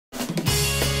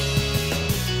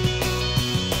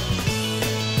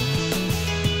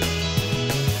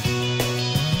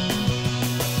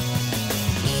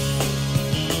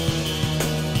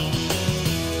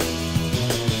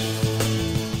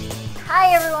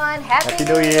everyone. Happy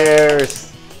New Year's.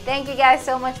 Thank you guys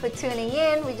so much for tuning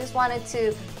in. We just wanted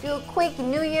to do a quick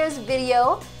New Year's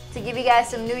video to give you guys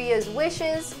some New Year's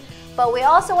wishes. But we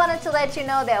also wanted to let you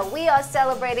know that we are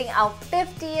celebrating our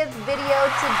 50th video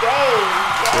today.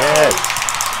 Yes.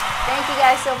 Thank you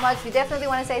guys so much. We definitely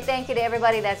want to say thank you to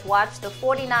everybody that's watched the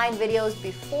 49 videos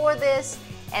before this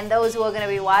and those who are going to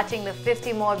be watching the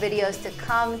 50 more videos to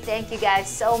come. Thank you guys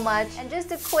so much. And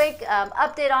just a quick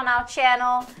update on our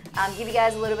channel, give you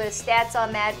guys a little bit of stats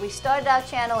on that. We started our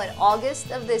channel in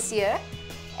August of this year,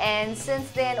 and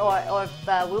since then,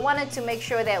 we wanted to make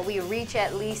sure that we reach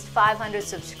at least 500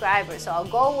 subscribers. So our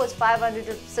goal was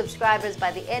 500 subscribers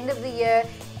by the end of the year,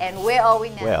 and where are we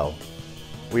now? Well,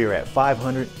 we are at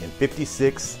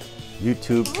 556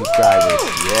 YouTube subscribers.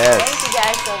 Yes. Thank you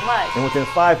guys so much. And within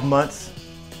 5 months,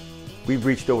 we've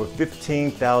reached over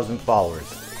 15,000 followers.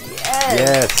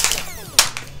 Yes.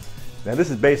 Now this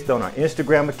is based on our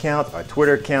Instagram accounts, our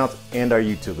Twitter accounts, and our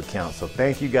YouTube accounts. So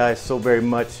thank you guys so very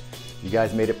much. You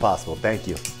guys made it possible. Thank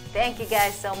you. Thank you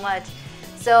guys so much.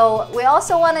 So we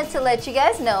also wanted to let you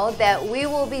guys know that we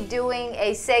will be doing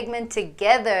a segment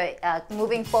together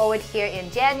moving forward here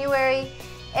in January.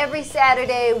 Every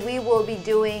Saturday we will be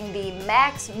doing the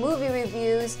Max movie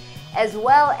reviews as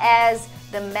well as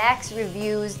the Max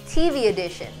Reviews TV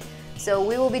edition. So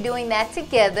we will be doing that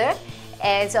together,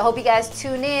 and so I hope you guys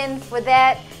tune in for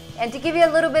that. And to give you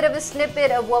a little bit of a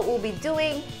snippet of what we'll be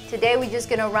doing, today we're just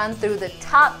gonna run through the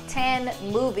top 10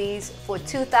 movies for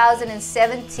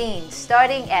 2017,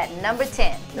 starting at number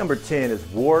 10. Number 10 is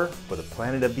War for the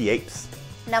Planet of the Apes.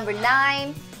 Number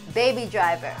 9, Baby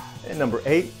Driver. And number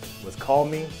 8 was Call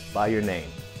Me By Your Name.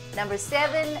 Number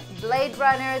 7, Blade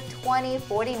Runner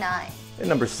 2049. And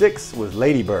number 6 was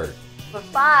Lady Bird. Number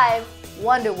 5,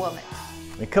 Wonder Woman.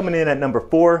 And coming in at number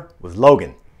 4 was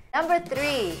Logan. Number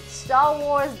 3, Star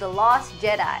Wars The Lost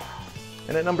Jedi.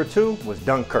 And at number 2 was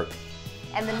Dunkirk.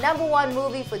 And the number 1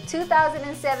 movie for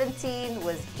 2017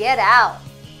 was Get Out.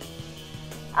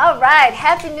 All right,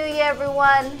 Happy New Year,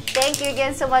 everyone. Thank you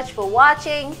again so much for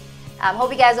watching.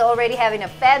 Hope you guys are already having a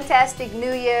fantastic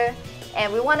New Year.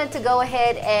 And we wanted to go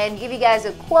ahead and give you guys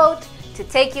a quote to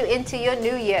take you into your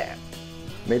new year.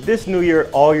 May this new year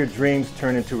all your dreams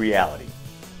turn into reality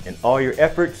and all your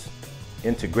efforts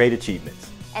into great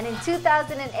achievements. And in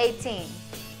 2018,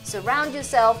 surround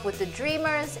yourself with the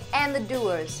dreamers and the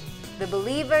doers, the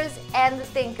believers and the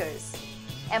thinkers.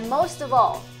 And most of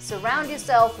all, surround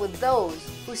yourself with those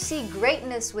who see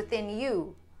greatness within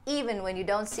you, even when you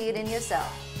don't see it in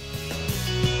yourself.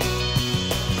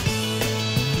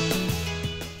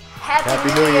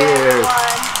 Happy New Year,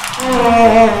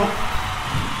 everyone!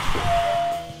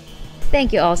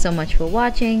 Thank you all so much for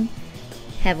watching.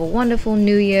 Have a wonderful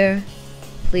New Year.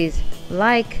 Please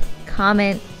like,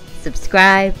 comment,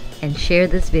 subscribe, and share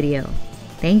this video.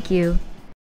 Thank you.